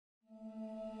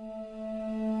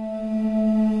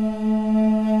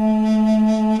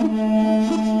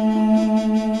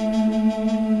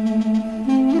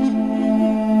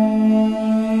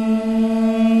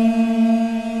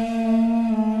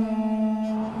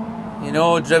You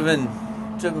know, driven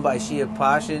by sheer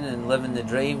passion and living the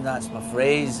dream. That's my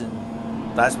phrase, and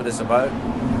that's what it's about.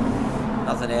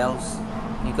 Nothing else.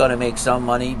 You got to make some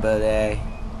money, but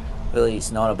really,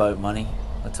 it's not about money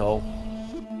at all.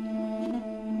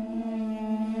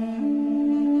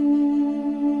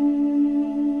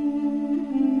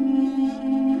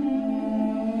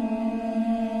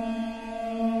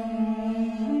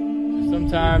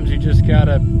 Sometimes you just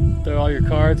gotta throw all your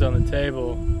cards on the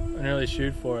table and really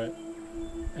shoot for it.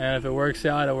 And if it works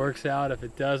out, it works out. If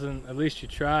it doesn't, at least you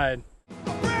tried. We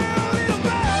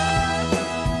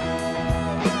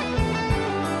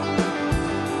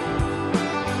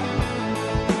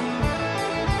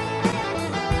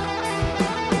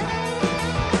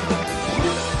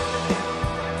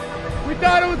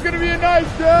thought it was going to be a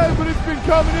nice day, but it's been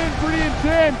coming in pretty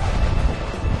intense.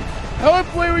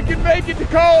 Hopefully we can make it to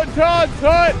Colin Todd's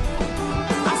hut.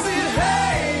 I said,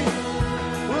 hey,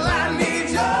 well, I need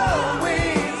your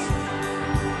wings.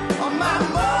 Oh, my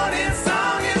morning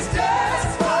song is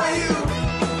just for you.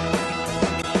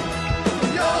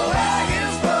 Your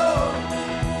wagon's full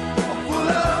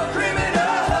of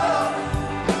criminals,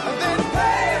 and then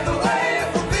pave the way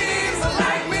for thieves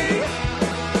like me.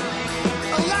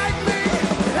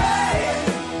 Hey,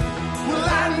 well,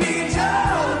 I need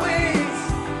your wings.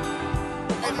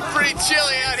 Pretty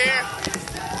chilly out here.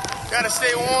 Gotta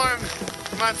stay warm.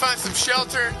 Might find some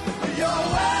shelter. Your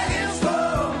wagon's full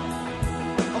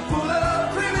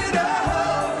of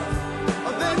criminals,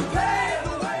 then pave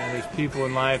the way. And there's people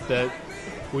in life that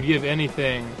would give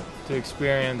anything to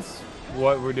experience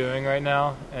what we're doing right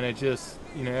now. And it just,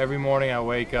 you know, every morning I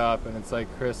wake up and it's like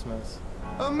Christmas.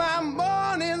 My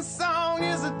morning song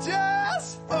is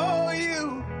just for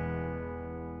you.